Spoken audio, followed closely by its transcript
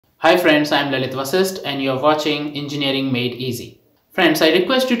Hi friends, I am Lalit Vasist and you are watching Engineering Made Easy. Friends, I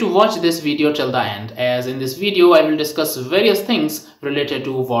request you to watch this video till the end, as in this video I will discuss various things related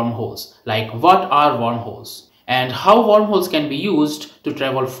to wormholes, like what are wormholes and how wormholes can be used to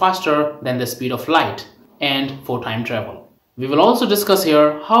travel faster than the speed of light and for time travel. We will also discuss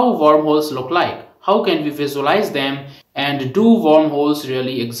here how wormholes look like, how can we visualize them, and do wormholes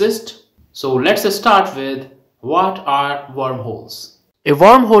really exist? So let's start with what are wormholes. A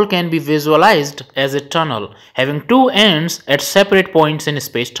wormhole can be visualized as a tunnel having two ends at separate points in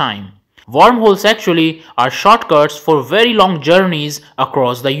space-time. Wormholes actually are shortcuts for very long journeys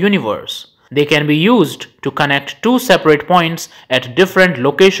across the universe. They can be used to connect two separate points at different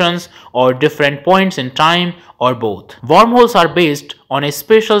locations or different points in time or both. Wormholes are based on a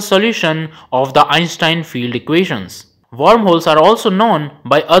special solution of the Einstein field equations. Wormholes are also known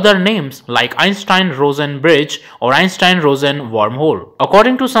by other names like Einstein Rosen Bridge or Einstein Rosen Wormhole.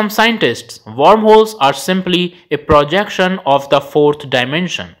 According to some scientists, wormholes are simply a projection of the fourth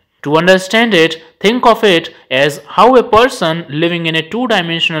dimension. To understand it, think of it as how a person living in a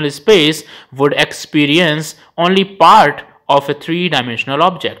two-dimensional space would experience only part of a three-dimensional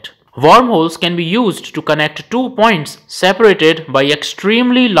object. Wormholes can be used to connect two points separated by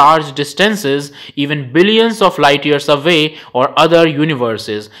extremely large distances, even billions of light years away or other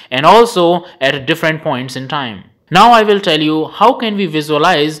universes, and also at different points in time. Now I will tell you how can we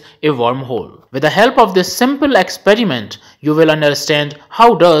visualize a wormhole. With the help of this simple experiment, you will understand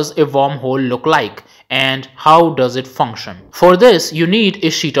how does a wormhole look like and how does it function. For this, you need a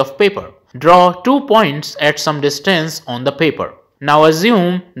sheet of paper. Draw 2 points at some distance on the paper. Now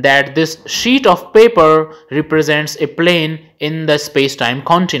assume that this sheet of paper represents a plane in the space-time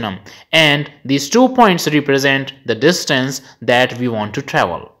continuum, and these 2 points represent the distance that we want to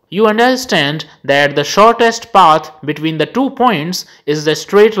travel. You understand that the shortest path between the 2 points is the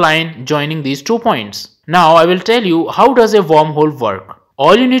straight line joining these 2 points. Now I will tell you how does a wormhole work.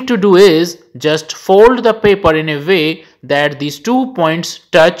 All you need to do is just fold the paper in a way that these 2 points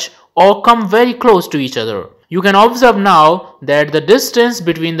touch or come very close to each other. You can observe now that the distance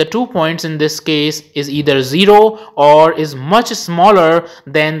between the 2 points in this case is either 0 or is much smaller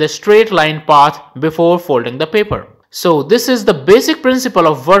than the straight line path before folding the paper. So this is the basic principle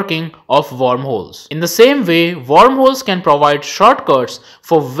of working of wormholes. In the same way, wormholes can provide shortcuts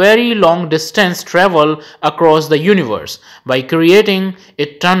for very long distance travel across the universe by creating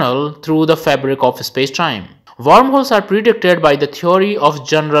a tunnel through the fabric of space-time. Wormholes are predicted by the theory of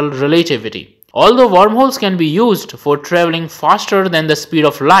general relativity. Although wormholes can be used for traveling faster than the speed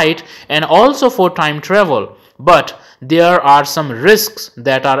of light and also for time travel, but there are some risks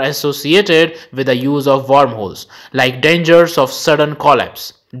that are associated with the use of wormholes, like dangers of sudden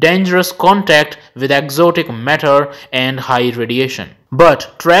collapse, dangerous contact with exotic matter, and high radiation.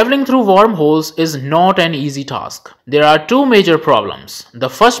 But traveling through wormholes is not an easy task. There are two major problems. The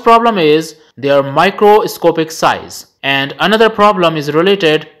first problem is their microscopic size, and another problem is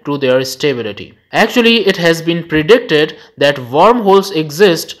related to their stability. Actually, it has been predicted that wormholes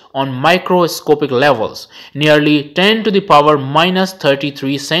exist on microscopic levels, nearly 10 to the power minus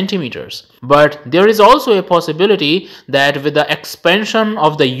 33 centimeters. But there is also a possibility that with the expansion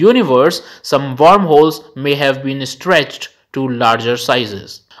of the universe, some wormholes may have been stretched to larger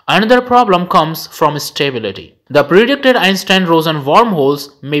sizes. Another problem comes from stability. The predicted Einstein Rosen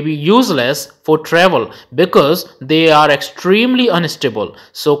wormholes may be useless for travel because they are extremely unstable,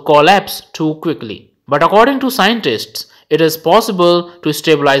 so collapse too quickly. But according to scientists, it is possible to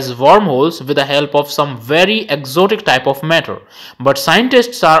stabilize wormholes with the help of some very exotic type of matter. But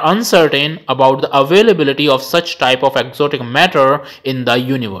scientists are uncertain about the availability of such type of exotic matter in the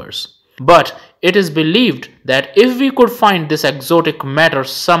universe. But it is believed that if we could find this exotic matter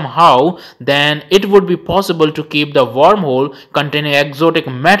somehow, then it would be possible to keep the wormhole containing exotic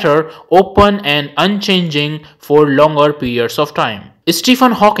matter open and unchanging for longer periods of time.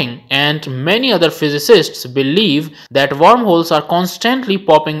 Stephen Hawking and many other physicists believe that wormholes are constantly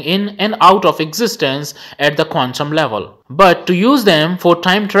popping in and out of existence at the quantum level. But to use them for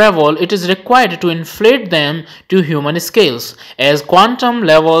time travel, it is required to inflate them to human scales, as quantum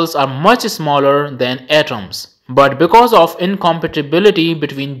levels are much smaller than atoms. But because of incompatibility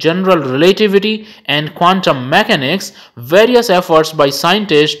between general relativity and quantum mechanics, various efforts by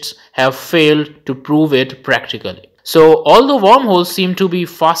scientists have failed to prove it practically. So, although wormholes seem to be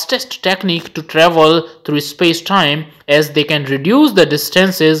fastest technique to travel through space-time, as they can reduce the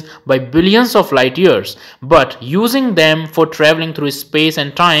distances by billions of light years, but using them for traveling through space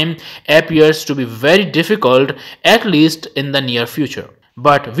and time appears to be very difficult, at least in the near future.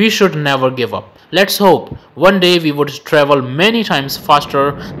 But we should never give up. Let's hope one day we would travel many times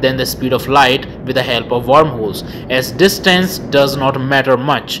faster than the speed of light with the help of wormholes, as distance does not matter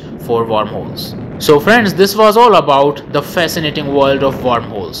much for wormholes. So friends, this was all about the fascinating world of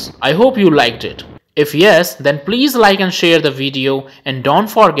wormholes. I hope you liked it. If yes, then please like and share the video, and don't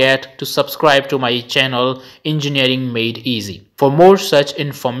forget to subscribe to my channel Engineering Made Easy for more such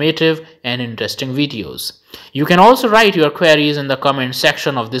informative and interesting videos. You can also write your queries in the comment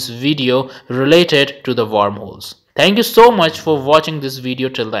section of this video related to the wormholes. Thank you so much for watching this video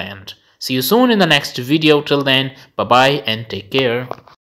till the end. See you soon in the next video. Till then, bye bye and take care.